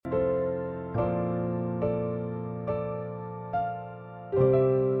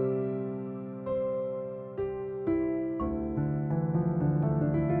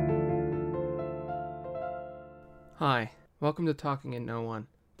Welcome to Talking and No One,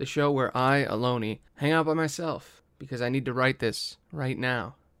 the show where I, Aloni, hang out by myself because I need to write this right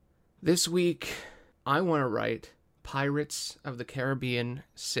now. This week, I want to write Pirates of the Caribbean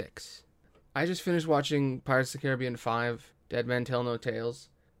 6. I just finished watching Pirates of the Caribbean 5, Dead Men Tell No Tales,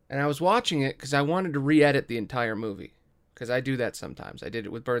 and I was watching it because I wanted to re-edit the entire movie, because I do that sometimes. I did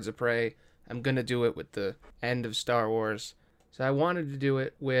it with Birds of Prey. I'm going to do it with the end of Star Wars. So I wanted to do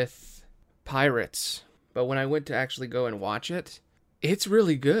it with Pirates. But when I went to actually go and watch it, it's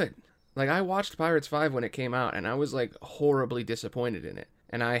really good. Like, I watched Pirates 5 when it came out, and I was, like, horribly disappointed in it.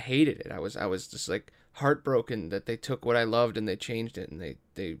 And I hated it. I was just, like, heartbroken that they took what I loved and they changed it, and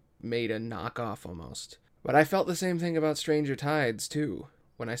they made a knockoff almost. But I felt the same thing about Stranger Tides, too.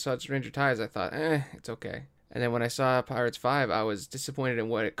 When I saw Stranger Tides, I thought, it's okay. And then when I saw Pirates 5, I was disappointed in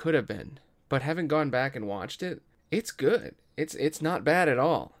what it could have been. But having gone back and watched it, it's good. It's not bad at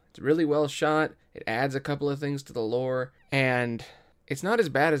all. It's really well shot. It adds a couple of things to the lore. And it's not as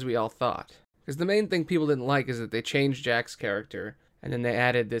bad as we all thought. Because the main thing people didn't like is that they changed Jack's character. And then they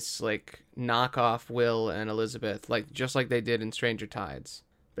added this, like, knockoff Will and Elizabeth, like just like they did in Stranger Tides.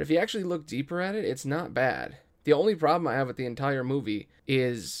 But if you actually look deeper at it, it's not bad. The only problem I have with the entire movie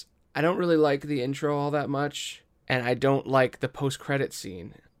is I don't really like the intro all that much. And I don't like the post-credit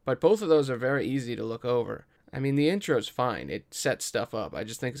scene. But both of those are very easy to look over. I mean, the intro's fine. It sets stuff up. I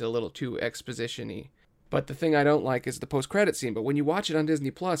just think it's a little too exposition-y. But the thing I don't like is the post-credit scene. But when you watch it on Disney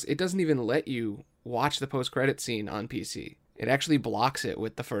Plus, it doesn't even let you watch the post-credit scene on PC. It actually blocks it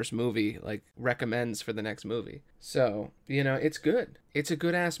with the first movie, like, recommends for the next movie. So, it's good. It's a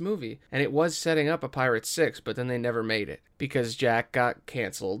good-ass movie. And it was setting up a Pirates 6, but then they never made it. Because Jack got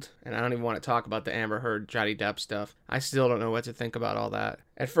canceled. And I don't even want to talk about the Amber Heard, Johnny Depp stuff. I still don't know what to think about all that.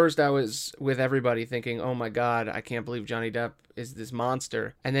 At first, I was with everybody thinking, oh my god, I can't believe Johnny Depp is this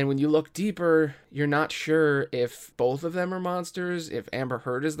monster. And then when you look deeper, you're not sure if both of them are monsters, if Amber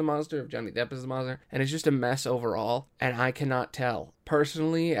Heard is the monster, if Johnny Depp is the monster. And it's just a mess overall. And I cannot tell.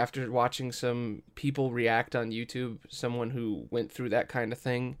 Personally, after watching some people react on YouTube, someone who went through that kind of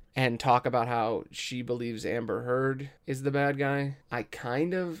thing, and talk about how she believes Amber Heard is the bad guy, I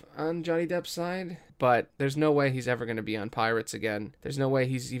kind of on Johnny Depp's side, but there's no way he's ever going to be on Pirates again. There's no way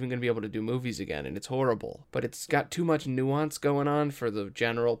he's even going to be able to do movies again, and it's horrible. But it's got too much nuance going on for the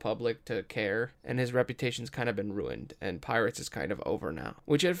general public to care, and his reputation's kind of been ruined, and Pirates is kind of over now.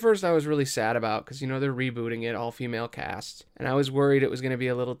 Which at first I was really sad about, because, they're rebooting it, all-female cast, and I was worried it was going to be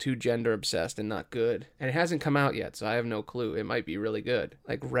a little too gender-obsessed and not good. And it hasn't come out yet, so I have no clue. It might be really good.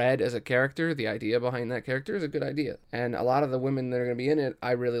 Like, Red as a character, the idea behind that character is a good idea. And a lot of the women that are going to be in it,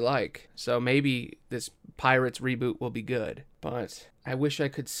 I really like. So maybe this Pirates reboot will be good. But I wish I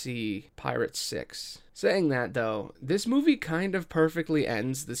could see Pirates 6. Saying that, though, this movie kind of perfectly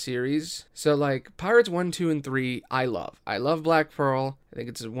ends the series. So, like, Pirates 1, 2, and 3, I love. I love Black Pearl. I think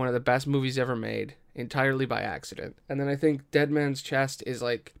it's one of the best movies ever made. Entirely by accident. And then I think Dead Man's Chest is,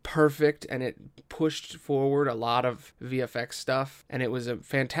 like, perfect, and it pushed forward a lot of VFX stuff, and it was a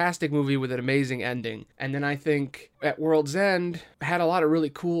fantastic movie with an amazing ending. And then I think At World's End had a lot of really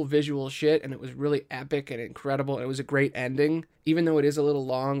cool visual shit, and it was really epic and incredible, and it was a great ending, even though it is a little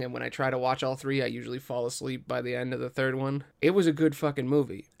long, and when I try to watch all three, I usually fall asleep by the end of the third one. It was a good fucking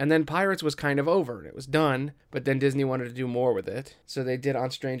movie. And then Pirates was kind of over, and it was done, but then Disney wanted to do more with it, so they did On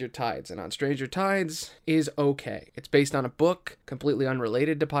Stranger Tides, and On Stranger Tides is okay. It's based on a book, completely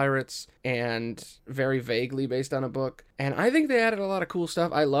unrelated to Pirates, and very vaguely based on a book, and I think they added a lot of cool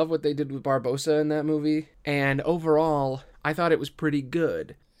stuff. I love what they did with Barbossa in that movie, and overall, I thought it was pretty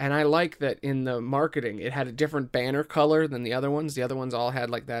good. And I like that in the marketing, it had a different banner color than the other ones. The other ones all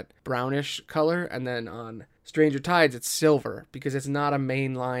had like that brownish color. And then on Stranger Tides, it's silver because it's not a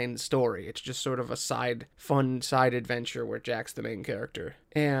mainline story. It's just sort of a fun side adventure where Jack's the main character.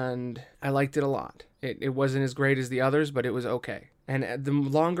 And I liked it a lot. It wasn't as great as the others, but it was okay. And the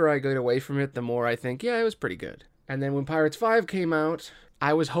longer I get away from it, the more I think, yeah, it was pretty good. And then when Pirates 5 came out,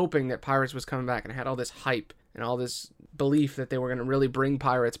 I was hoping that Pirates was coming back, and I had all this hype and all this belief that they were going to really bring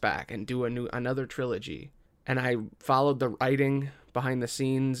Pirates back and do another trilogy. And I followed the writing behind the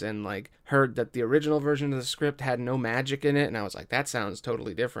scenes and like heard that the original version of the script had no magic in it, and I was like, that sounds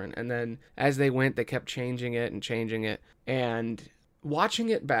totally different. And then as they went, they kept changing it, and watching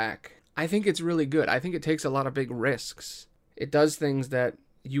it back, I think it's really good. I think it takes a lot of big risks. It does things that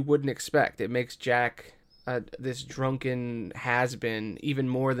you wouldn't expect. It makes Jack this drunken has-been even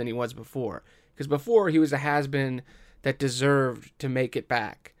more than he was before. Because before, he was a has-been that deserved to make it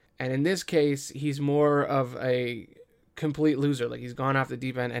back. And in this case, he's more of a complete loser. Like, he's gone off the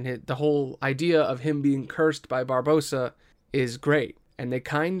deep end, and the whole idea of him being cursed by Barbossa is great. And they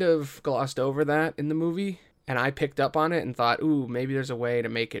kind of glossed over that in the movie. and I picked up on it and thought, ooh, maybe there's a way to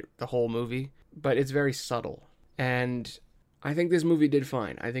make it the whole movie, but it's very subtle. And I think this movie did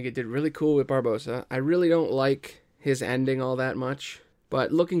fine. I think it did really cool with Barbossa. I really don't like his ending all that much,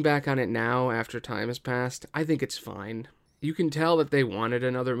 but looking back on it now after time has passed, I think it's fine. You can tell that they wanted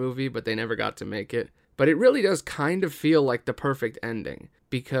another movie, but they never got to make it. But it really does kind of feel like the perfect ending,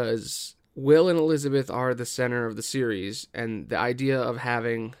 because Will and Elizabeth are the center of the series, and the idea of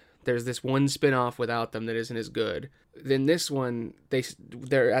having, there's this one spin-off without them that isn't as good. Then this one,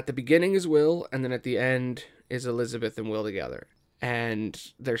 they're at the beginning is Will, and then at the end is Elizabeth and Will together. And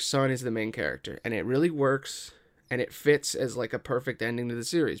their son is the main character, and it really works, and it fits as like a perfect ending to the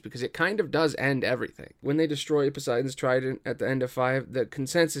series, because it kind of does end everything. When they destroy Poseidon's trident at the end of 5, the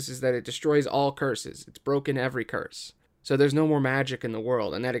consensus is that it destroys all curses. It's broken every curse. So there's no more magic in the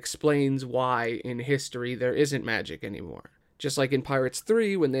world, and that explains why in history there isn't magic anymore. Just like in Pirates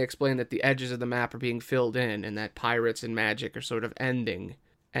 3, when they explain that the edges of the map are being filled in, and that pirates and magic are sort of ending,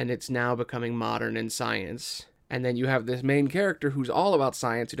 and it's now becoming modern and science. And then you have this main character who's all about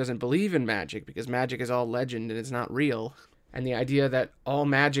science, who doesn't believe in magic, because magic is all legend and it's not real. And the idea that all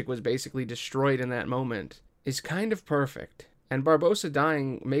magic was basically destroyed in that moment is kind of perfect. And Barbossa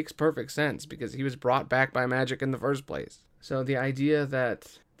dying makes perfect sense, because he was brought back by magic in the first place. So the idea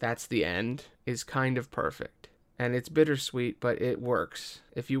that that's the end is kind of perfect. And it's bittersweet, but it works.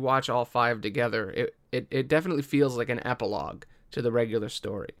 If you watch all 5 together, it definitely feels like an epilogue to the regular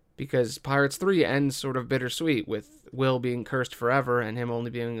story. Because Pirates 3 ends sort of bittersweet, with Will being cursed forever and him only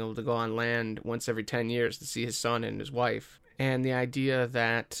being able to go on land once every 10 years to see his son and his wife. And the idea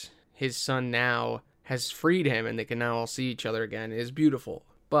that his son now has freed him and they can now all see each other again is beautiful.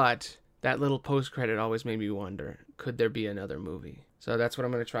 But that little post-credit always made me wonder, could there be another movie? So that's what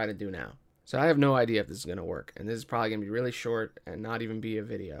I'm going to try to do now. So I have no idea if this is going to work, and this is probably going to be really short and not even be a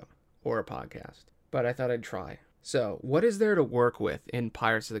video or a podcast. But I thought I'd try. So, what is there to work with in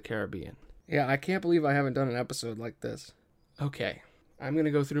Pirates of the Caribbean? Yeah, I can't believe I haven't done an episode like this. Okay, I'm going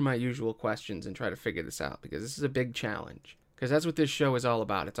to go through my usual questions and try to figure this out, because this is a big challenge. Because that's what this show is all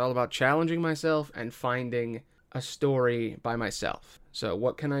about. It's all about challenging myself and finding a story by myself. So,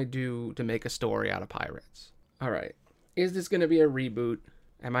 what can I do to make a story out of Pirates? Alright, is this going to be a reboot?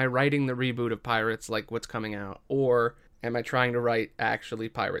 Am I writing the reboot of Pirates like what's coming out? Or am I trying to write actually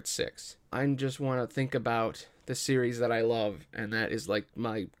Pirates 6? I just want to think about the series that I love, and that is like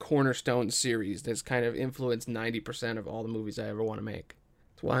my cornerstone series that's kind of influenced 90% of all the movies I ever want to make.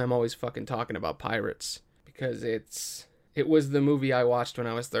 That's why I'm always fucking talking about Pirates, because it was the movie I watched when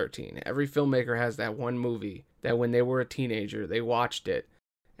I was 13. Every filmmaker has that one movie that when they were a teenager, they watched it,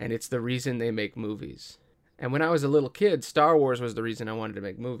 and it's the reason they make movies. And when I was a little kid, Star Wars was the reason I wanted to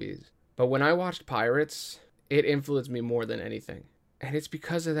make movies. But when I watched Pirates, it influenced me more than anything. And it's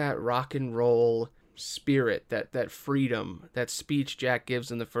because of that rock and roll spirit, that freedom, that speech Jack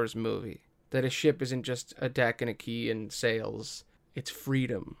gives in the first movie. That a ship isn't just a deck and a key and sails. It's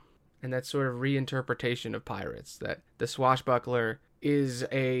freedom. And that sort of reinterpretation of pirates, that the swashbuckler is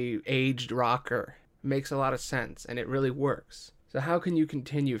a aged rocker, makes a lot of sense, and it really works. So how can you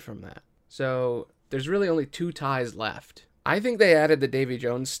continue from that? So there's really only 2 ties left. I think they added the Davy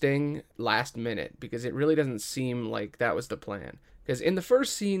Jones sting last minute, because it really doesn't seem like that was the plan. Because in the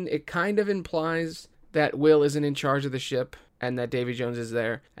first scene, it kind of implies that Will isn't in charge of the ship and that Davy Jones is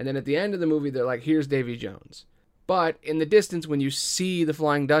there. And then at the end of the movie, they're like, here's Davy Jones. But in the distance, when you see the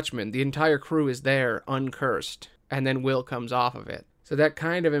Flying Dutchman, the entire crew is there, uncursed. And then Will comes off of it. So that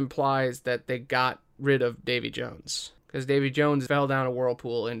kind of implies that they got rid of Davy Jones. Because Davy Jones fell down a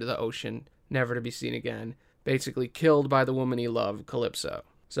whirlpool into the ocean, never to be seen again. Basically killed by the woman he loved, Calypso.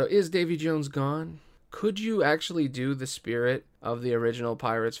 So is Davy Jones gone? Could you actually do the spirit of the original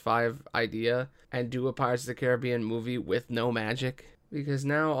Pirates 5 idea and do a Pirates of the Caribbean movie with no magic? Because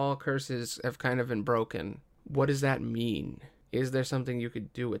now all curses have kind of been broken. What does that mean? Is there something you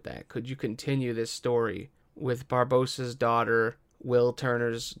could do with that? Could you continue this story with Barbossa's daughter, Will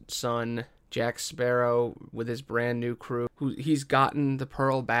Turner's son, Jack Sparrow with his brand new crew? He's gotten the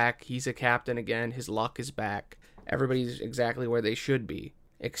pearl back. He's a captain again. His luck is back. Everybody's exactly where they should be.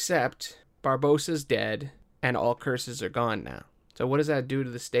 Except Barbossa's dead, and all curses are gone now. So what does that do to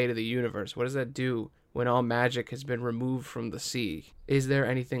the state of the universe? What does that do when all magic has been removed from the sea? Is there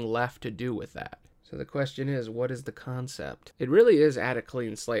anything left to do with that? So the question is, what is the concept? It really is add a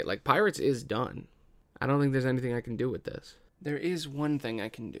clean slate. Like, Pirates is done. I don't think there's anything I can do with this. There is one thing I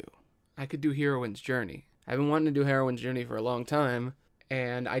can do. I could do Heroine's Journey. I've been wanting to do Heroine's Journey for a long time,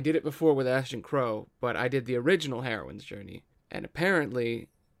 and I did it before with Ashton Crow, but I did the original Heroine's Journey. And apparently,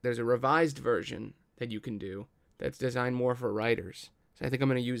 there's a revised version that you can do that's designed more for writers. So I think I'm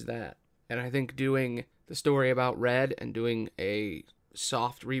going to use that. And I think doing the story about Red and doing a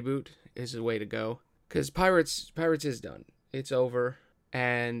soft reboot is the way to go. Because Pirates is done. It's over,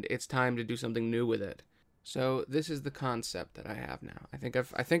 and it's time to do something new with it. So this is the concept that I have now. I think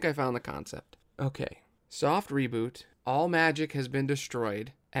I found the concept. Okay. Soft reboot. All magic has been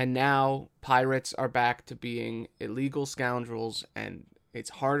destroyed, and now pirates are back to being illegal scoundrels, and it's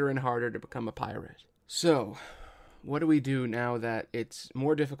harder and harder to become a pirate. So, what do we do now that it's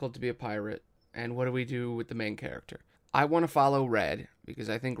more difficult to be a pirate, and what do we do with the main character? I want to follow Red, because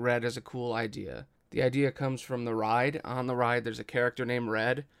I think Red is a cool idea. The idea comes from the ride. On the ride, there's a character named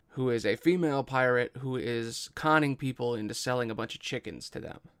Red, who is a female pirate who is conning people into selling a bunch of chickens to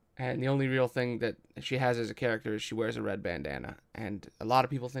them. And the only real thing that she has as a character is she wears a red bandana. And a lot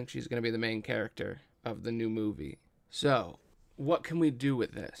of people think she's going to be the main character of the new movie. So, what can we do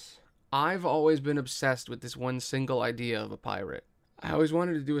with this? I've always been obsessed with this one single idea of a pirate. I always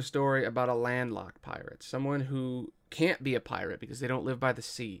wanted to do a story about a landlocked pirate. Someone who can't be a pirate because they don't live by the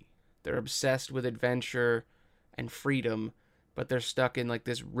sea. They're obsessed with adventure and freedom, but they're stuck in like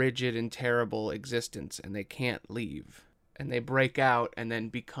this rigid and terrible existence and they can't leave. And they break out and then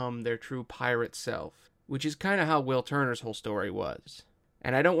become their true pirate self, which is kind of how Will Turner's whole story was.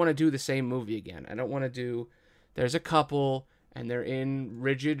 And I don't want to do the same movie again. I don't want to do, there's a couple and they're in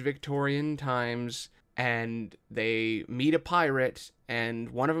rigid Victorian times and they meet a pirate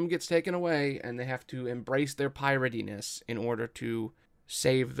and one of them gets taken away and they have to embrace their piratiness in order to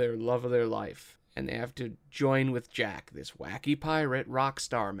save their love of their life. And they have to join with Jack, this wacky pirate rock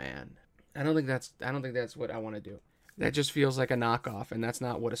star man. I don't think that's what I want to do. That just feels like a knockoff, and that's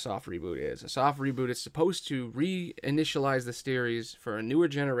not what a soft reboot is. A soft reboot is supposed to reinitialize the series for a newer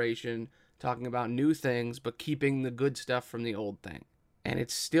generation, talking about new things, but keeping the good stuff from the old thing. And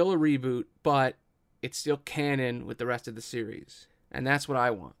it's still a reboot, but it's still canon with the rest of the series. And that's what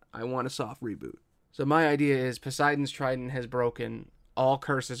I want. I want a soft reboot. So my idea is Poseidon's trident has broken, all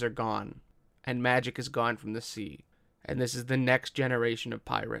curses are gone, and magic is gone from the sea. And this is the next generation of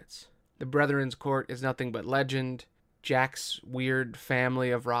pirates. The Brethren's Court is nothing but legend. Jack's weird family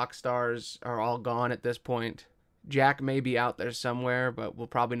of rock stars are all gone at this point. Jack may be out there somewhere, but we'll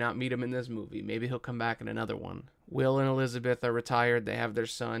probably not meet him in this movie. Maybe he'll come back in another one. Will and Elizabeth are retired. They have their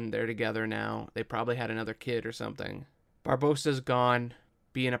son. They're together now. They probably had another kid or something. Barbossa's gone,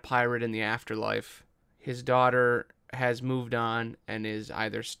 being a pirate in the afterlife. His daughter has moved on and is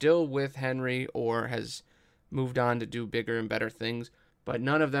either still with Henry or has moved on to do bigger and better things. But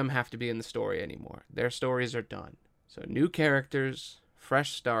none of them have to be in the story anymore. Their stories are done. So new characters,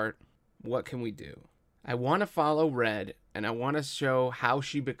 fresh start, what can we do? I want to follow Red, and I want to show how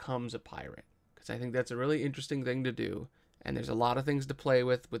she becomes a pirate. Because I think that's a really interesting thing to do. And there's a lot of things to play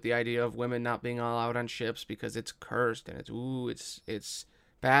with the idea of women not being allowed on ships because it's cursed, and it's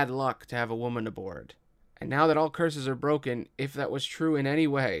bad luck to have a woman aboard. And now that all curses are broken, if that was true in any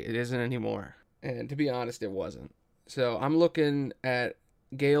way, it isn't anymore. And to be honest, it wasn't. So I'm looking at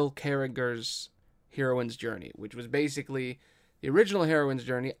Gail Carriger's heroine's journey, which was basically the original heroine's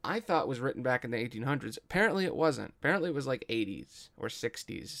journey. I thought was written back in the 1800s. Apparently it wasn't. Apparently it was like 80s or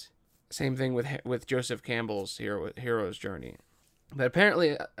 60s. Same thing with Joseph Campbell's hero's journey. But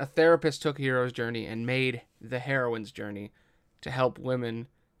apparently a therapist took hero's journey and made the heroine's journey to help women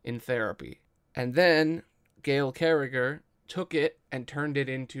in therapy. And then Gail Carriger took it and turned it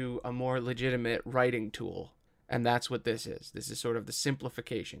into a more legitimate writing tool. And that's what this is. This is sort of the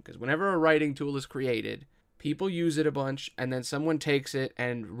simplification. Because whenever a writing tool is created, people use it a bunch, and then someone takes it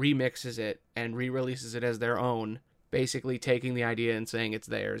and remixes it and re-releases it as their own, basically taking the idea and saying it's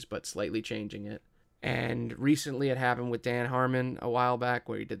theirs, but slightly changing it. And recently it happened with Dan Harmon a while back,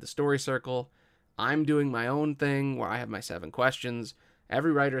 where he did the story circle. I'm doing my own thing, where I have my 7 questions.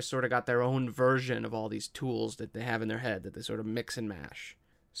 Every writer's sort of got their own version of all these tools that they have in their head that they sort of mix and mash.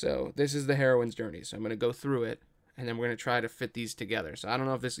 So this is the heroine's journey. So I'm going to go through it, and then we're going to try to fit these together. So I don't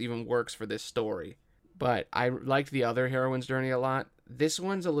know if this even works for this story, but I liked the other heroine's journey a lot. This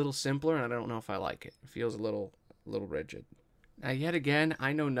one's a little simpler, and I don't know if I like it. It feels a little rigid. Now, yet again,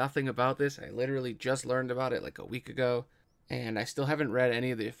 I know nothing about this. I literally just learned about it like a week ago, and I still haven't read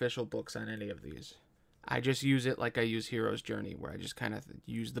any of the official books on any of these. I just use it like I use Hero's Journey, where I just kind of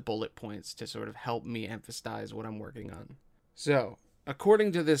use the bullet points to sort of help me emphasize what I'm working on. So,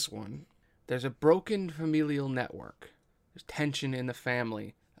 according to this one, there's a broken familial network. There's tension in the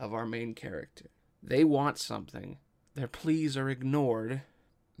family of our main character. They want something. Their pleas are ignored.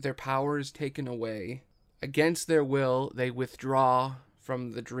 Their power is taken away. Against their will, they withdraw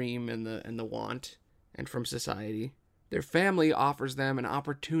from the dream and the want, and from society. Their family offers them an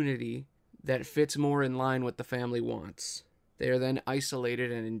opportunity that fits more in line with the family wants. They are then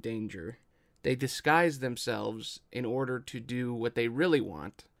isolated and in danger. They disguise themselves in order to do what they really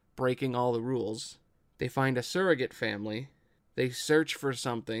want, breaking all the rules. They find a surrogate family. They search for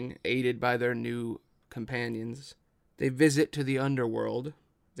something, aided by their new companions. They visit to the underworld.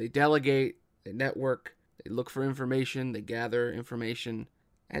 They delegate, they network, they look for information, they gather information,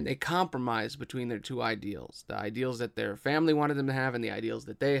 and they compromise between their two ideals. The ideals that their family wanted them to have and the ideals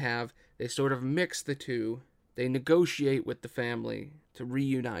that they have. They sort of mix the two. They negotiate with the family to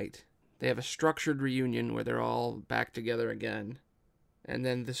reunite. They have a structured reunion where they're all back together again. And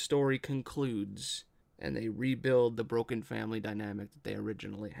then the story concludes, and they rebuild the broken family dynamic that they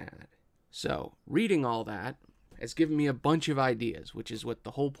originally had. So, reading all that has given me a bunch of ideas, which is what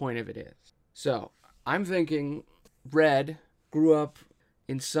the whole point of it is. So, I'm thinking Red grew up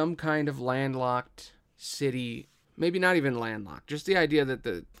in some kind of landlocked city, maybe not even landlocked, just the idea that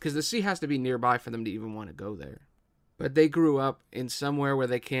because the sea has to be nearby for them to even want to go there. But they grew up in somewhere where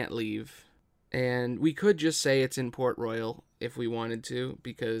they can't leave, and we could just say it's in Port Royal if we wanted to,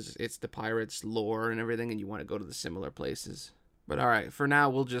 because it's the pirates' lore and everything, and you want to go to the similar places. But alright, for now,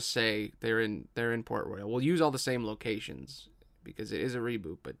 we'll just say they're in Port Royal. We'll use all the same locations, because it is a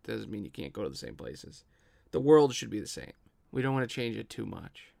reboot, but it doesn't mean you can't go to the same places. The world should be the same. We don't want to change it too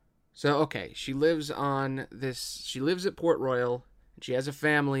much. So, okay, she lives at Port Royal, and she has a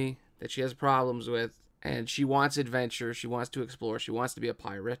family that she has problems with, and she wants adventure, she wants to explore, she wants to be a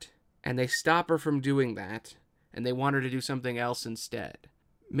pirate, and they stop her from doing that, and they want her to do something else instead.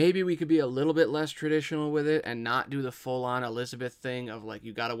 Maybe we could be a little bit less traditional with it and not do the full-on Elizabeth thing of, like,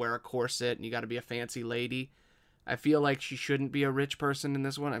 you gotta wear a corset and you gotta be a fancy lady. I feel like she shouldn't be a rich person in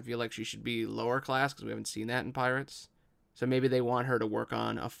this one. I feel like she should be lower class, because we haven't seen that in Pirates. So maybe they want her to work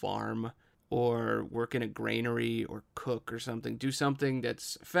on a farm, or work in a granary, or cook or something. Do something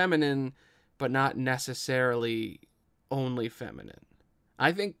that's feminine, but not necessarily only feminine.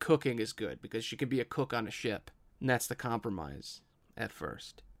 I think cooking is good, because she could be a cook on a ship, and that's the compromise at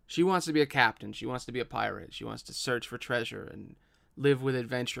first. She wants to be a captain, she wants to be a pirate, she wants to search for treasure and live with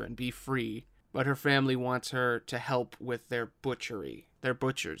adventure and be free, but her family wants her to help with their butchery. They're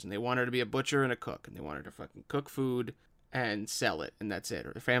butchers, and they want her to be a butcher and a cook, and they want her to fucking cook food and sell it, and that's it.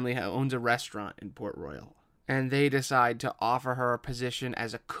 Her family owns a restaurant in Port Royal, and they decide to offer her a position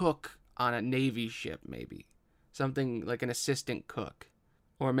as a cook on a Navy ship, maybe. Something like an assistant cook.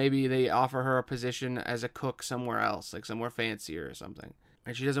 Or maybe they offer her a position as a cook somewhere else, like somewhere fancier or something.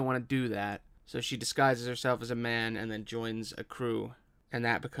 And she doesn't want to do that, so she disguises herself as a man and then joins a crew. And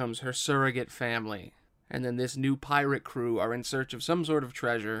that becomes her surrogate family. And then this new pirate crew are in search of some sort of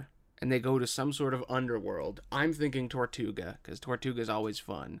treasure, and they go to some sort of underworld. I'm thinking Tortuga, because Tortuga is always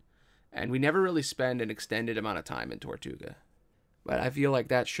fun. And we never really spend an extended amount of time in Tortuga. But I feel like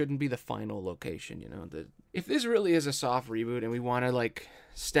that shouldn't be the final location, you know. If this really is a soft reboot and we want to, like,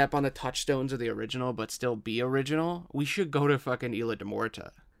 step on the touchstones of the original but still be original, we should go to fucking Isla de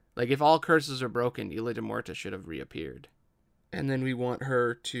Morta. Like, if all curses are broken, Isla de Morta should have reappeared. And then we want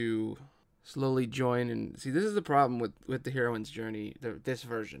her to slowly join and... See, this is the problem with the heroine's journey, this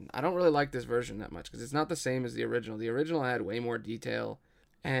version. I don't really like this version that much, because it's not the same as the original. The original had way more detail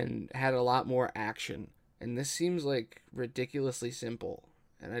and had a lot more action. And this seems, like, ridiculously simple,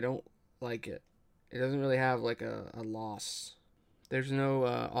 and I don't like it. It doesn't really have, like, a loss. There's no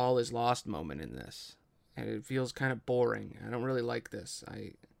all is lost moment in this, and it feels kind of boring. I don't really like this.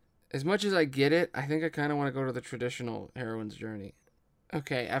 As much as I get it, I think I kind of want to go to the traditional heroine's journey.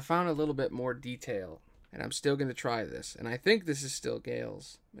 Okay, I found a little bit more detail, and I'm still going to try this, and I think this is still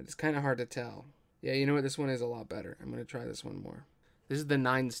Gale's, but it's kind of hard to tell. Yeah, you know what? This one is a lot better. I'm going to try this one more. This is the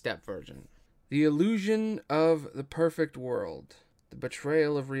 9-step version. The illusion of the perfect world, the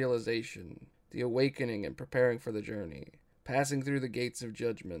betrayal of realization, the awakening and preparing for the journey, passing through the gates of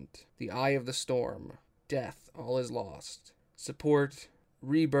judgment, the eye of the storm, death, all is lost, support,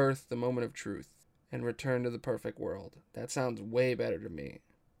 rebirth, the moment of truth, and return to the perfect world. That sounds way better to me.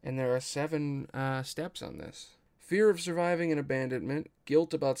 And there are 7 steps on this. Fear of surviving and abandonment,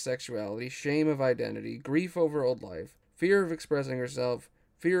 guilt about sexuality, shame of identity, grief over old life, fear of expressing herself,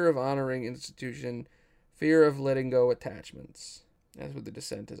 fear of honoring institution, fear of letting go attachments. That's what the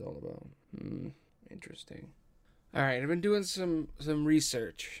Descent is all about. Interesting. Alright, I've been doing some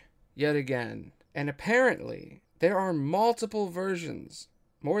research, yet again. And apparently, there are multiple versions.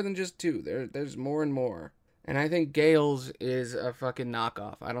 More than just 2. There's more and more. And I think Gale's is a fucking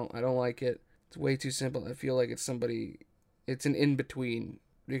knockoff. I don't like it. It's way too simple. I feel like it's an in-between.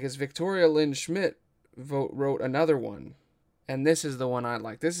 Because Victoria Lynn Schmidt wrote another one. And this is the one I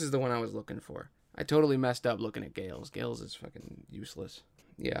like. This is the one I was looking for. I totally messed up looking at Gale's. Gale's is fucking useless.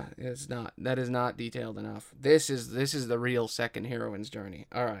 Yeah, it's not. That is not detailed enough. This is the real second heroine's journey.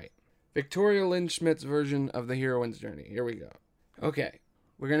 All right. Victoria Lynn Schmidt's version of the heroine's journey. Here we go. Okay.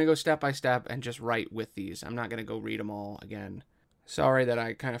 We're going to go step by step and just write with these. I'm not going to go read them all again. Sorry that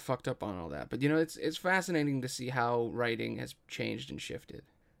I kind of fucked up on all that. But, it's fascinating to see how writing has changed and shifted.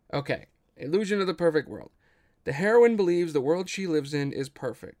 Okay. Illusion of the perfect world. The heroine believes the world she lives in is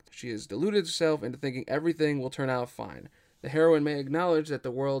perfect. She has deluded herself into thinking everything will turn out fine. The heroine may acknowledge that the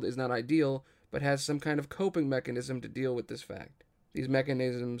world is not ideal, but has some kind of coping mechanism to deal with this fact. These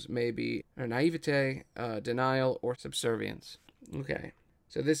mechanisms may be naivete, denial, or subservience. Okay.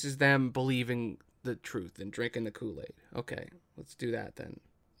 So this is them believing the truth and drinking the Kool-Aid. Okay, let's do that then.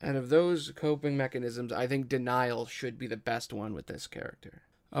 Out of those coping mechanisms, I think denial should be the best one with this character.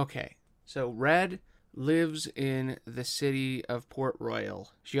 Okay, so Red lives in the city of Port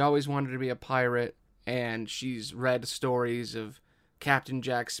Royal. She always wanted to be a pirate, and she's read stories of Captain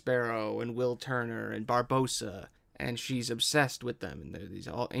Jack Sparrow and Will Turner and Barbossa, and she's obsessed with them. And they're these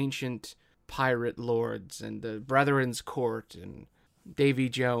all ancient pirate lords, and the Brethren's Court, and Davy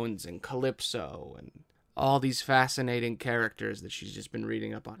Jones, and Calypso, and all these fascinating characters that she's just been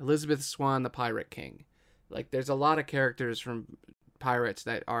reading up on. Elizabeth Swann, the Pirate King. Like, there's a lot of characters from pirates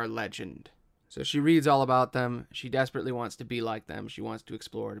that are legend. So she reads all about them. She desperately wants to be like them. She wants to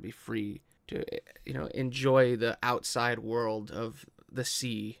explore, to be free, to, enjoy the outside world of the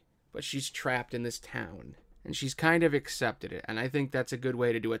sea. But she's trapped in this town. And she's kind of accepted it. And I think that's a good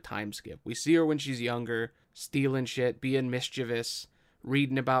way to do a time skip. We see her when she's younger, stealing shit, being mischievous,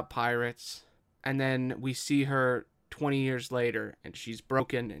 reading about pirates. And then we see her 20 years later, and she's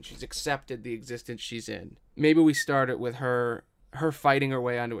broken, and she's accepted the existence she's in. Maybe we start it with her fighting her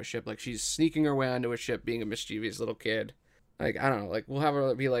way onto a ship. Like, she's sneaking her way onto a ship, being a mischievous little kid. Like, I don't know, like, we'll have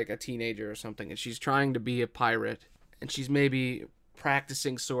her be like a teenager or something, and she's trying to be a pirate, and she's maybe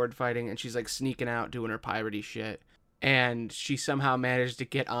practicing sword fighting, and she's like sneaking out doing her piratey shit, and she somehow managed to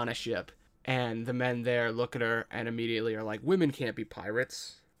get on a ship, and the men there look at her and immediately are like, women can't be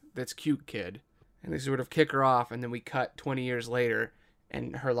pirates. That's cute, kid. And they sort of kick her off, and then we cut 20 years later,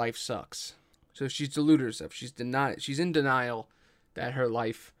 and her life sucks. So she's deluded herself. She's in denial that her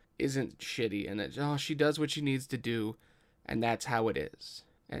life isn't shitty, and that she does what she needs to do, and that's how it is.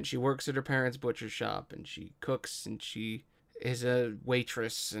 And she works at her parents' butcher shop, and she cooks, and she is a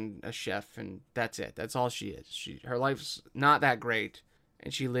waitress and a chef, and that's it. That's all she is. Her life's not that great,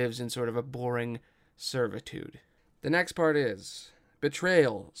 and she lives in sort of a boring servitude. The next part is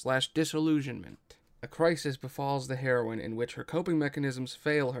betrayal/disillusionment. A crisis befalls the heroine in which her coping mechanisms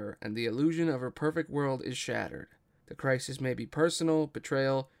fail her, and the illusion of her perfect world is shattered. The crisis may be personal,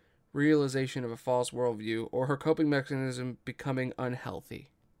 betrayal, realization of a false worldview, or her coping mechanism becoming unhealthy.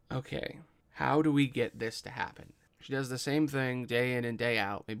 Okay, how do we get this to happen? She does the same thing day in and day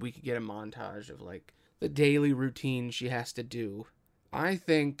out. Maybe we could get a montage of, like, the daily routine she has to do. I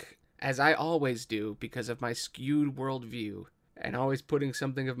think, as I always do, because of my skewed worldview, and always putting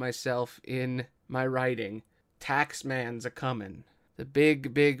something of myself in my writing, tax man's a-comin'. The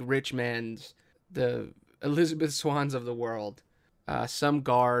big, big rich man's, the Elizabeth Swans of the world. Some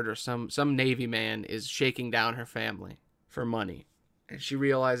guard or some Navy man is shaking down her family for money. And she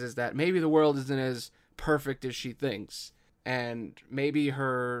realizes that maybe the world isn't as perfect as she thinks. And maybe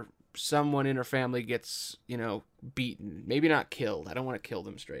someone in her family gets, beaten. Maybe not killed. I don't want to kill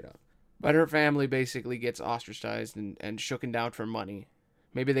them straight up. But her family basically gets ostracized and shooken down for money.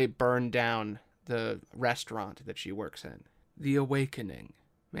 Maybe they burn down the restaurant that she works in. The Awakening.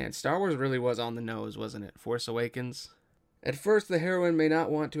 Man, Star Wars really was on the nose, wasn't it? Force Awakens. At first, the heroine may not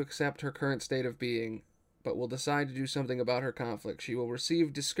want to accept her current state of being, but will decide to do something about her conflict. She will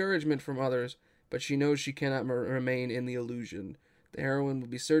receive discouragement from others, but she knows she cannot remain in the illusion. The heroine will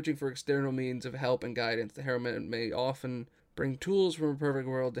be searching for external means of help and guidance. The heroine may often bring tools from her perfect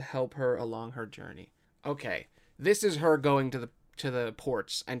world to help her along her journey. Okay, this is her going to the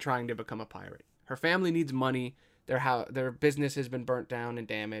ports and trying to become a pirate. Her family needs money. Their business has been burnt down and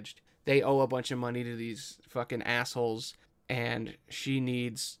damaged. They owe a bunch of money to these fucking assholes, and she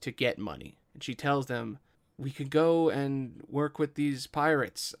needs to get money. And she tells them, we could go and work with these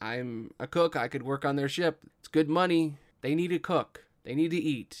pirates. I'm a cook. I could work on their ship. It's good money. They need a cook. They need to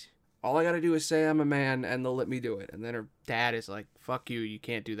eat. All I gotta do is say I'm a man, and they'll let me do it. And then her dad is like, fuck you, you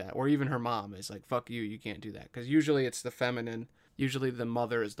can't do that. Or even her mom is like, fuck you, you can't do that. Because usually it's the feminine. Usually the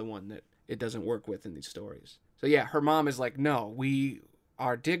mother is the one that it doesn't work with in these stories. So yeah, her mom is like, no, we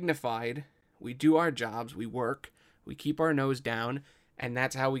are dignified. We do our jobs. We work. We keep our nose down. And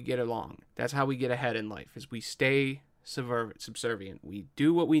that's how we get along. That's how we get ahead in life, is we stay subservient. We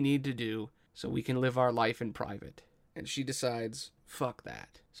do what we need to do so we can live our life in private. And she decides, fuck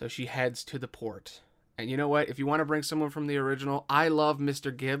that. So she heads to the port. And you know what? If you want to bring someone from the original, I love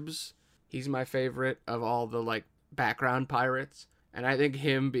Mr. Gibbs. He's my favorite of all the, like, background pirates. And I think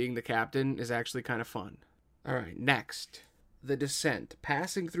him being the captain is actually kind of fun. All right, next. The Descent.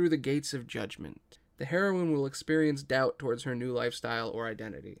 Passing through the gates of judgment. The heroine will experience doubt towards her new lifestyle or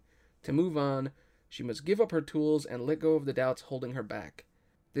identity. To move on, she must give up her tools and let go of the doubts holding her back.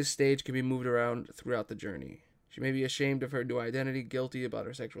 This stage can be moved around throughout the journey. She may be ashamed of her new identity, guilty about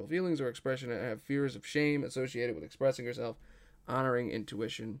her sexual feelings or expression, and have fears of shame associated with expressing herself, honoring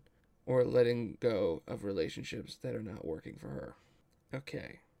intuition, or letting go of relationships that are not working for her.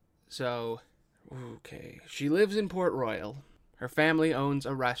 Okay. She lives in Port Royal. Her family owns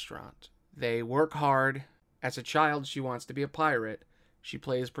a restaurant. They work hard. As a child, she wants to be a pirate. She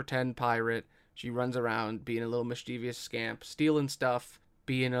plays pretend pirate. She runs around being a little mischievous scamp, stealing stuff,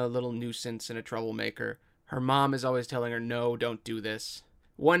 being a little nuisance and a troublemaker. Her mom is always telling her, no, don't do this.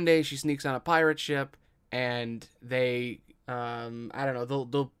 One day she sneaks on a pirate ship and they,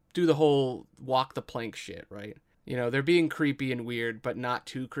 they'll do the whole walk the plank shit, right? You know, they're being creepy and weird, but not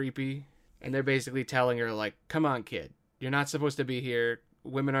too creepy. And they're basically telling her, like, come on, kid. You're not supposed to be here.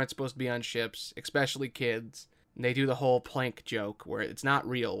 Women aren't supposed to be on ships, especially kids. And they do the whole plank joke where it's not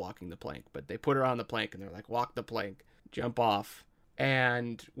real walking the plank, but they put her on the plank and they're like, walk the plank, jump off.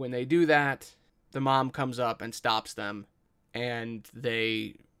 And when they do that, the mom comes up and stops them and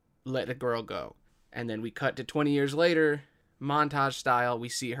they let the girl go. And then we cut to 20 years later, montage style, we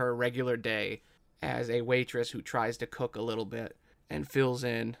see her regular day as a waitress who tries to cook a little bit and fills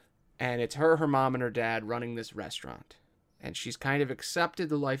in. And it's her mom, and her dad running this restaurant. And she's kind of accepted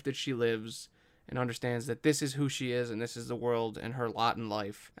the life that she lives and understands that this is who she is and this is the world and her lot in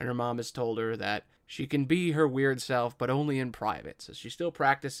life. And her mom has told her that she can be her weird self, but only in private. So she still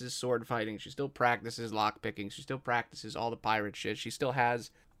practices sword fighting. She still practices lockpicking. She still practices all the pirate shit. She still has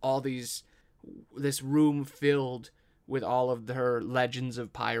all this room filled with all of her legends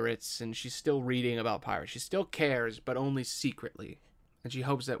of pirates. And she's still reading about pirates. She still cares, but only secretly. And she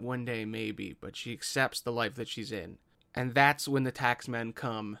hopes that one day, maybe, but she accepts the life that she's in. And that's when the taxmen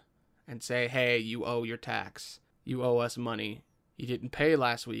come and say, hey, you owe your tax. You owe us money. You didn't pay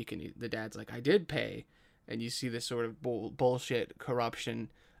last week. And the dad's like, I did pay. And you see this sort of bullshit corruption.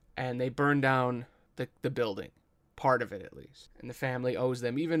 And they burn down the building. Part of it, at least. And the family owes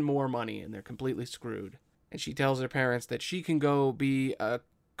them even more money, and they're completely screwed. And she tells her parents that she can go be a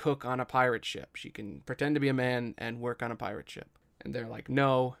cook on a pirate ship. She can pretend to be a man and work on a pirate ship. And they're like,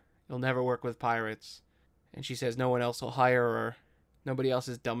 no, you'll never work with pirates. And she says no one else will hire her. Nobody else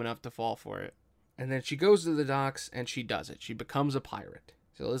is dumb enough to fall for it. And then she goes to the docks and she does it. She becomes a pirate.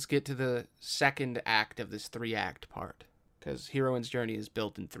 So let's get to the second act of this 3-act part. Because Heroine's journey is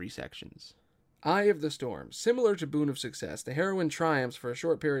built in 3 sections. Eye of the Storm. Similar to Boon of Success, the heroine triumphs for a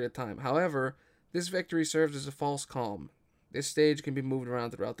short period of time. However, this victory serves as a false calm. This stage can be moved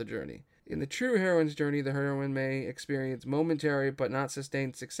around throughout the journey. In the true heroine's journey, the heroine may experience momentary but not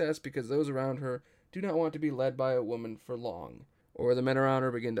sustained success because those around her do not want to be led by a woman for long, or the men around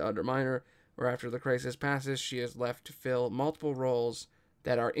her begin to undermine her, or after the crisis passes, she is left to fill multiple roles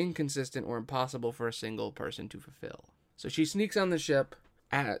that are inconsistent or impossible for a single person to fulfill. So she sneaks on the ship,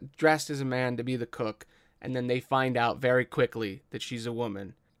 dressed as a man to be the cook, and then they find out very quickly that she's a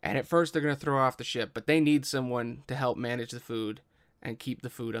woman. And at first they're going to throw her off the ship, but they need someone to help manage the food and keep the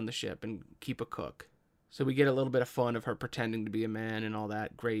food on the ship and keep a cook. So we get a little bit of fun of her pretending to be a man and all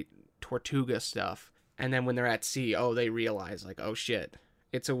that great Tortuga stuff. And then when they're at sea, they realize, like, oh shit,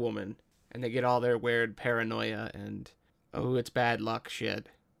 it's a woman. And they get all their weird paranoia and, it's bad luck shit.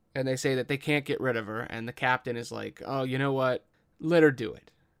 And they say that they can't get rid of her. And the captain is like, oh, you know what? Let her do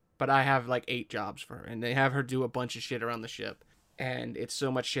it. But I have like 8 jobs for her. And they have her do a bunch of shit around the ship. And it's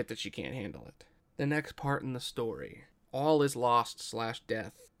so much shit that she can't handle it. The next part in the story. All is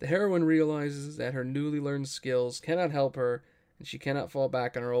lost/death. The heroine realizes that her newly learned skills cannot help her, and she cannot fall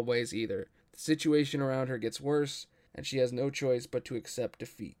back on her old ways either. The situation around her gets worse, and she has no choice but to accept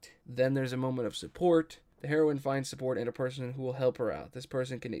defeat. Then there's a moment of support. The heroine finds support in a person who will help her out. This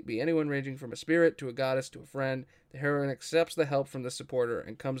person can be anyone ranging from a spirit to a goddess to a friend. The heroine accepts the help from the supporter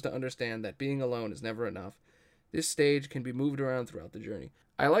and comes to understand that being alone is never enough. This stage can be moved around throughout the journey.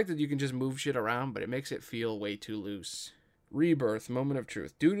 I like that you can just move shit around, but it makes it feel way too loose. Rebirth, moment of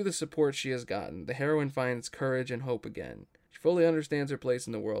truth. Due to the support she has gotten, the heroine finds courage and hope again. She fully understands her place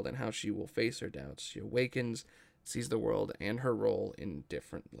in the world and how she will face her doubts. She awakens, sees the world and her role in it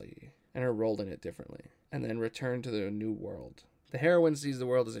differently, and then return to the new world. The heroine sees the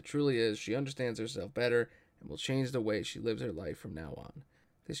world as it truly is. She understands herself better and will change the way she lives her life from now on.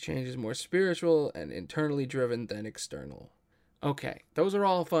 This change is more spiritual and internally driven than external. Okay, those are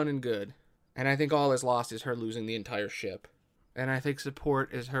all fun and good. And I think all is lost is her losing the entire ship. And I think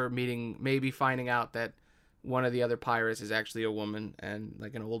support is her meeting, maybe finding out that one of the other pirates is actually a woman, and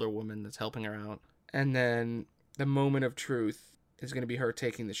like an older woman that's helping her out. And then the moment of truth is going to be her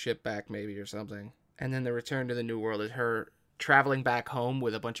taking the ship back, maybe, or something. And then the return to the New World is her traveling back home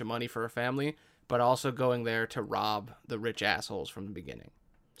with a bunch of money for her family, but also going there to rob the rich assholes from the beginning.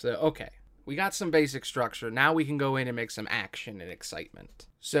 So, okay, we got some basic structure. Now we can go in and make some action and excitement.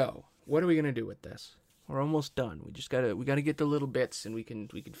 So, what are we going to do with this? We're almost done. We gotta get the little bits, and we can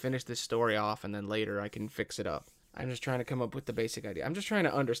finish this story off, and then later I can fix it up. I'm just trying to come up with the basic idea. I'm just trying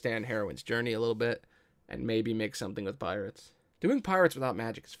to understand Heroine's journey a little bit, and maybe make something with pirates. Doing pirates without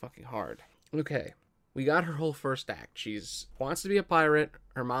magic is fucking hard. Okay, we got her whole first act. She's wants to be a pirate.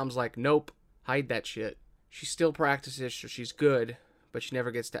 Her mom's like, nope, hide that shit. She still practices, so she's good, but she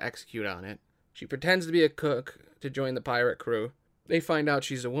never gets to execute on it. She pretends to be a cook to join the pirate crew. They find out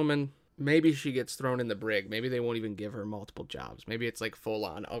she's a woman. Maybe she gets thrown in the brig. Maybe they won't even give her multiple jobs. Maybe it's like full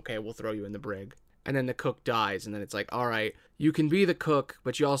on, okay, we'll throw you in the brig. And then the cook dies, and then it's like, all right, you can be the cook,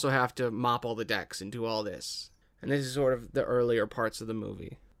 but you also have to mop all the decks and do all this. And this is sort of the earlier parts of the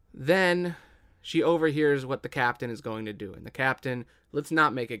movie. Then she overhears what the captain is going to do. And the captain, let's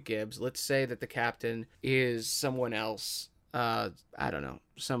not make it Gibbs. Let's say that the captain is someone else. I don't know,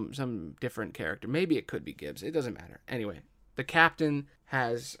 some different character. Maybe it could be Gibbs. It doesn't matter. Anyway, the captain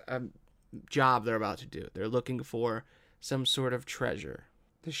has a job they're about to do. They're looking for some sort of treasure.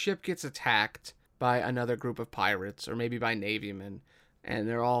 The ship gets attacked by another group of pirates, or maybe by navymen, and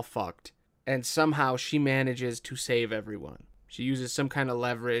they're all fucked. And somehow she manages to save everyone. She uses some kind of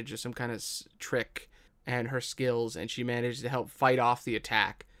leverage or some kind of trick and her skills, and she manages to help fight off the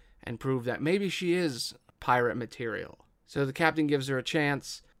attack and prove that maybe she is pirate material. So the captain gives her a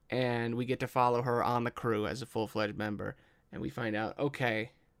chance, and we get to follow her on the crew as a full-fledged member. And we find out,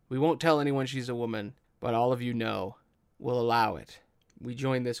 okay, we won't tell anyone she's a woman, but all of you know, we'll allow it. We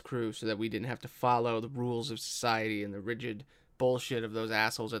joined this crew so that we didn't have to follow the rules of society and the rigid bullshit of those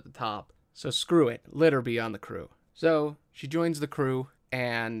assholes at the top. So screw it, let her be on the crew. So she joins the crew,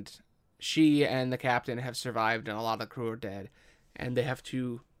 and she and the captain have survived, and a lot of the crew are dead. And they have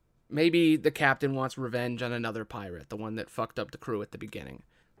to, maybe the captain wants revenge on another pirate, the one that fucked up the crew at the beginning.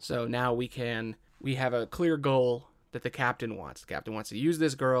 So now we have a clear goal that the captain wants. The captain wants to use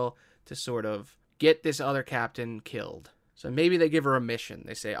this girl to sort of get this other captain killed. So maybe they give her a mission.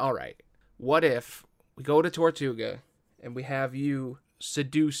 They say, all right, what if we go to Tortuga and we have you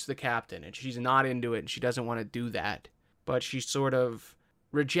seduce the captain, and she's not into it and she doesn't want to do that, but she sort of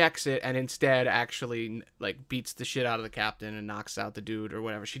rejects it and instead actually like beats the shit out of the captain and knocks out the dude or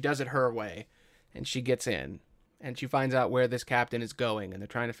whatever. She does it her way, and she gets in, and she finds out where this captain is going, and they're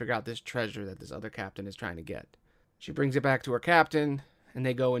trying to figure out this treasure that this other captain is trying to get. She brings it back to her captain, and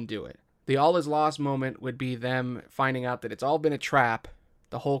they go and do it. The all is lost moment would be them finding out that it's all been a trap.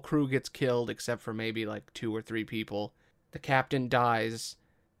 The whole crew gets killed except for maybe like 2 or 3 people. The captain dies,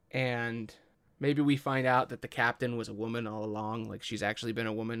 and maybe we find out that the captain was a woman all along. Like, she's actually been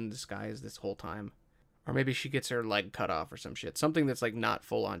a woman in disguise this whole time. Or maybe she gets her leg cut off or some shit. Something that's like not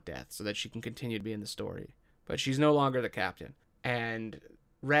full on death so that she can continue to be in the story. But she's no longer the captain. And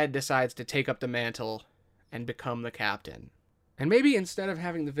Red decides to take up the mantle and become the captain. And maybe instead of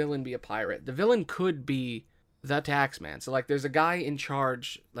having the villain be a pirate, the villain could be the taxman. So like there's a guy in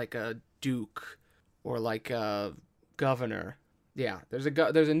charge, like a duke or like a governor. Yeah, there's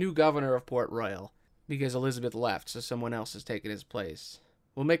a new governor of Port Royal because Elizabeth left, so someone else has taken his place.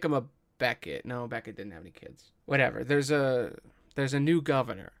 We'll make him a Beckett. No, Beckett didn't have any kids. Whatever. There's a new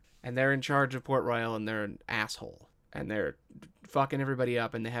governor, and they're in charge of Port Royal, and they're an asshole. And they're fucking everybody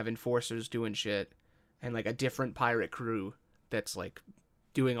up, and they have enforcers doing shit, and like a different pirate crew that's like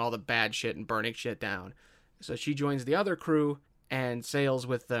doing all the bad shit and burning shit down. So she joins the other crew and sails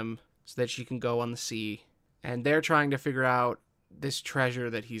with them so that she can go on the sea. And they're trying to figure out this treasure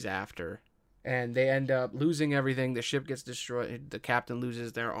that he's after. And they end up losing everything. The ship gets destroyed. The captain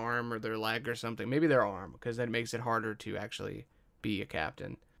loses their arm or their leg or something. Maybe their arm, because that makes it harder to actually be a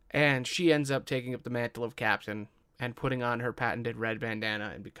captain. And she ends up taking up the mantle of captain and putting on her patented red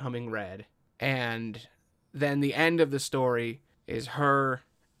bandana and becoming Red. And then the end of the story is her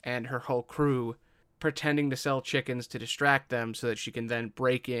and her whole crew pretending to sell chickens to distract them so that she can then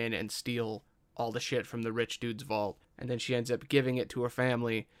break in and steal all the shit from the rich dude's vault. And then she ends up giving it to her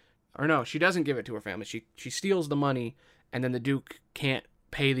family. Or no, she doesn't give it to her family. She steals the money, and then the Duke can't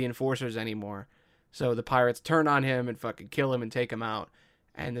pay the enforcers anymore. So the pirates turn on him and fucking kill him and take him out.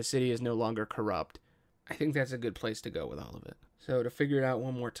 And the city is no longer corrupt. I think that's a good place to go with all of it. So to figure it out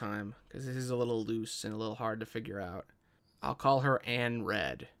one more time, because this is a little loose and a little hard to figure out. I'll call her Anne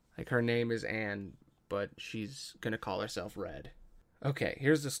Red. Like, her name is Anne, but she's gonna call herself Red. Okay,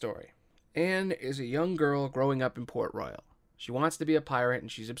 here's the story. Anne is a young girl growing up in Port Royal. She wants to be a pirate,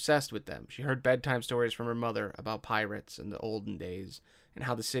 and she's obsessed with them. She heard bedtime stories from her mother about pirates in the olden days, and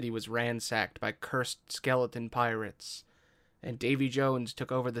how the city was ransacked by cursed skeleton pirates, and Davy Jones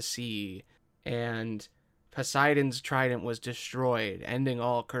took over the sea, and Poseidon's trident was destroyed, ending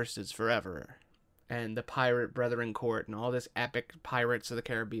all curses forever, and the Pirate Brethren Court, and all this epic Pirates of the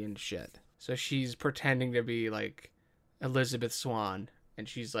Caribbean shit. So she's pretending to be, like, Elizabeth Swann, and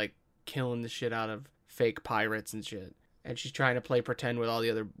she's, like, killing the shit out of fake pirates and shit. And she's trying to play pretend with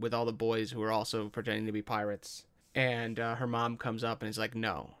all the boys who are also pretending to be pirates. And her mom comes up and is like,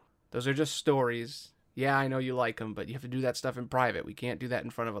 no, those are just stories. Yeah, I know you like them, but you have to do that stuff in private. We can't do that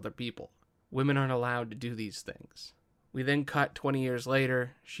in front of other people. Women aren't allowed to do these things. We then cut 20 years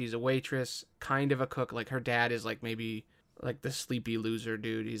later. She's a waitress, kind of a cook. Like, her dad is like maybe like the sleepy loser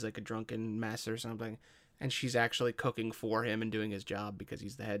dude. He's like a drunken mess or something. And she's actually cooking for him and doing his job because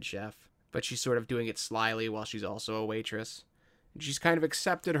he's the head chef. But she's sort of doing it slyly while she's also a waitress. And she's kind of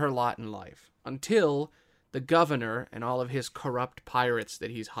accepted her lot in life. Until the governor and all of his corrupt pirates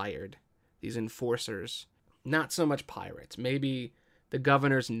that he's hired, these enforcers, not so much pirates, maybe the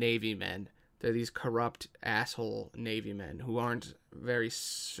governor's navy men. They're these corrupt asshole navy men who aren't very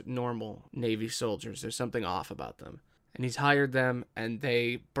normal navy soldiers. There's something off about them. And he's hired them, and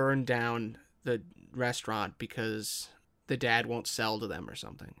they burn down the restaurant because the dad won't sell to them or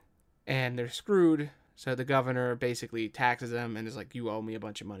something. And they're screwed, so the governor basically taxes them and is like, you owe me a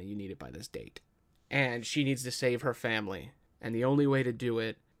bunch of money, you need it by this date. And she needs to save her family, and the only way to do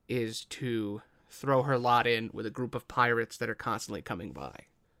it is to throw her lot in with a group of pirates that are constantly coming by.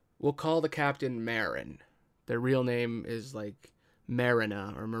 We'll call the captain Maron. Their real name is like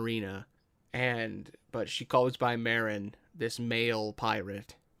Marina or Marina, but she goes by Maron, this male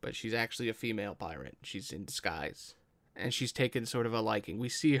pirate, but she's actually a female pirate. She's in disguise. And she's taken sort of a liking. We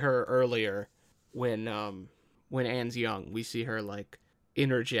see her earlier when Anne's young. We see her like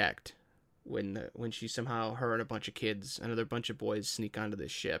interject when she somehow, her and a bunch of kids, another bunch of boys sneak onto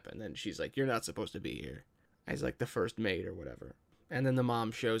this ship, and then she's like, "You're not supposed to be here," as like the first mate or whatever. And then the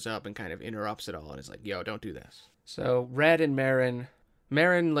mom shows up and kind of interrupts it all and is like, "Yo, don't do this." So Red and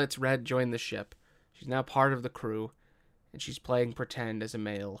Maron lets Red join the ship. She's now part of the crew, and she's playing pretend as a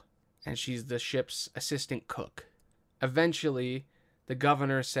male, and she's the ship's assistant cook. Eventually, the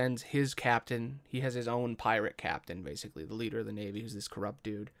governor sends his captain. He has his own pirate captain, basically, the leader of the Navy, who's this corrupt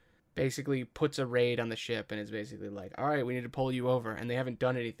dude. Basically puts a raid on the ship and is basically like, all right, we need to pull you over. And they haven't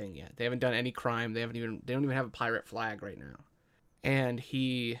done anything yet. They haven't done any crime. They don't even have a pirate flag right now. And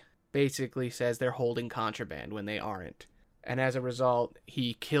he basically says they're holding contraband when they aren't. And as a result,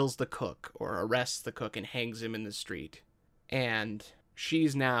 he kills the cook, or arrests the cook and hangs him in the street. And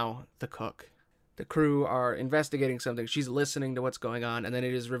she's now the cook. The crew are investigating something. She's listening to what's going on, and then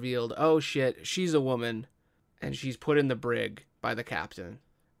it is revealed, oh shit, she's a woman, and she's put in the brig by the captain.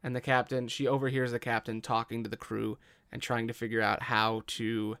 And the captain, she overhears the captain talking to the crew and trying to figure out how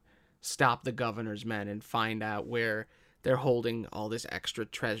to stop the governor's men and find out where they're holding all this extra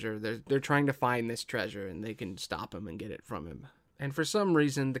treasure. They're trying to find this treasure, and they can stop him and get it from him. And for some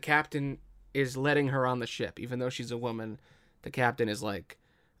reason, the captain is letting her on the ship, even though she's a woman. The captain is like,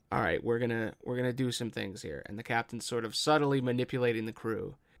 all right, we're gonna do some things here. And the captain's sort of subtly manipulating the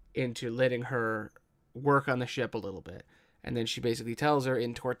crew into letting her work on the ship a little bit. And then she basically tells her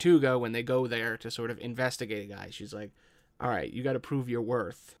in Tortuga, when they go there to sort of investigate a guy, she's like, all right, you got to prove your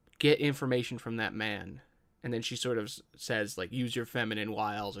worth. Get information from that man. And then she sort of says, like, use your feminine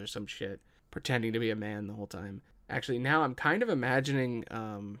wiles or some shit, pretending to be a man the whole time. Actually, now I'm kind of imagining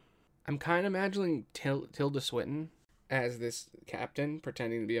Tilda Swinton as this captain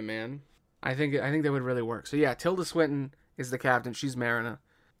pretending to be a man. I think that would really work. So yeah, Tilda Swinton is the captain. She's Marina.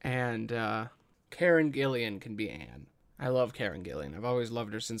 And Karen Gillan can be Anne. I love Karen Gillan. I've always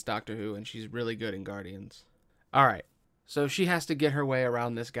loved her since Doctor Who, and she's really good in Guardians. Alright, so she has to get her way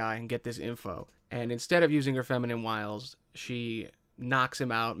around this guy and get this info. And instead of using her feminine wiles, she knocks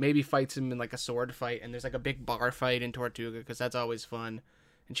him out, maybe fights him in like a sword fight, and there's like a big bar fight in Tortuga, because that's always fun.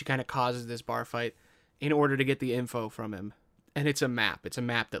 And she kind of causes this bar fight in order to get the info from him. And it's a map. It's a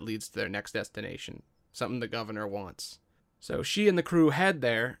map that leads to their next destination. Something the governor wants. So she and the crew head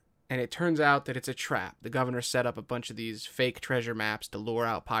there, and it turns out that it's a trap. The governor set up a bunch of these fake treasure maps to lure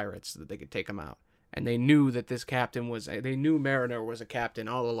out pirates so that they could take them out. And they knew that they knew Mariner was a captain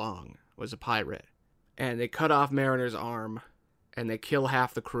all along, was a pirate. And they cut off Mariner's arm, and they kill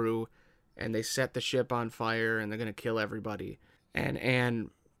half the crew, and they set the ship on fire, and they're going to kill everybody. And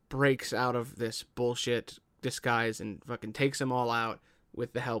Anne breaks out of this bullshit disguise and fucking takes them all out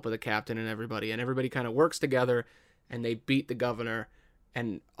with the help of the captain and everybody kind of works together, and they beat the governor,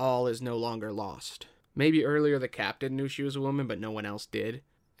 and all is no longer lost. Maybe earlier the captain knew she was a woman, but no one else did,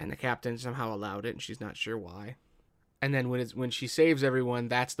 and the captain somehow allowed it, and she's not sure why. And then when she saves everyone,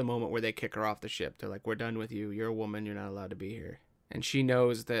 that's the moment where they kick her off the ship. They're like, we're done with you. You're a woman. You're not allowed to be here. And she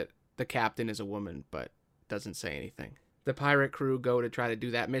knows that the captain is a woman, but doesn't say anything. The pirate crew go to try to do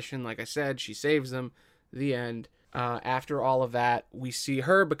that mission. Like I said, she saves them. The end. After all of that, we see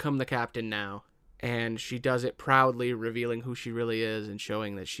her become the captain now. And she does it proudly, revealing who she really is and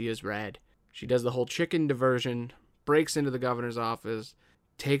showing that she is red. She does the whole chicken diversion, breaks into the governor's office,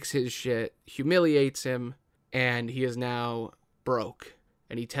 takes his shit, humiliates him, and he is now broke.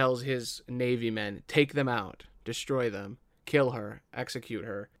 And he tells his Navy men, take them out, destroy them, kill her, execute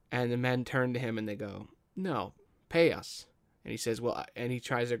her. And the men turn to him and they go, no, pay us. And he says, well, and he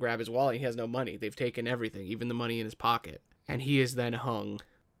tries to grab his wallet. He has no money. They've taken everything, even the money in his pocket. And he is then hung.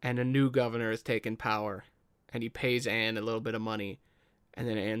 And a new governor has taken power. And he pays Anne a little bit of money. And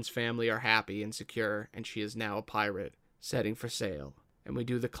then Anne's family are happy and secure. And she is now a pirate, setting for sail. And we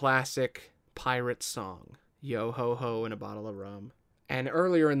do the classic pirate song. Yo ho ho and a bottle of rum. And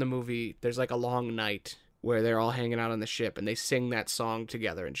earlier in the movie, there's like a long night where they're all hanging out on the ship and they sing that song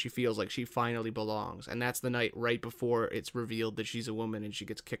together and she feels like she finally belongs. And that's the night right before it's revealed that she's a woman and she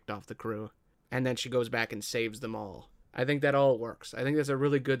gets kicked off the crew. And then she goes back and saves them all. I think that all works. I think that's a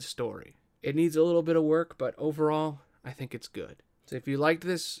really good story. It needs a little bit of work, but overall, I think it's good. So if you liked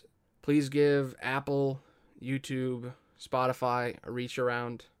this, please give Apple, YouTube, Spotify a reach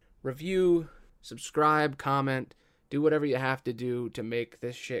around. Review, subscribe, comment, do whatever you have to do to make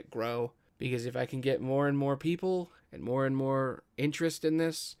this shit grow. Because if I can get more and more people and more interest in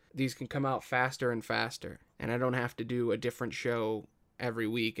this, these can come out faster and faster. And I don't have to do a different show every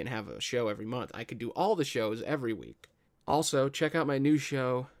week and have a show every month. I could do all the shows every week. Also, check out my new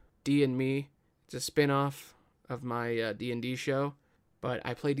show, D and Me. It's a spin-off of my D&D show, but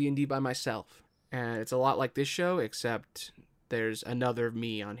I play D&D by myself. And it's a lot like this show, except there's another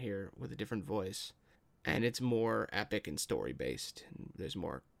me on here with a different voice. And it's more epic and story-based. There's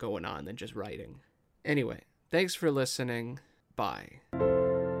more going on than just writing. Anyway, thanks for listening. Bye.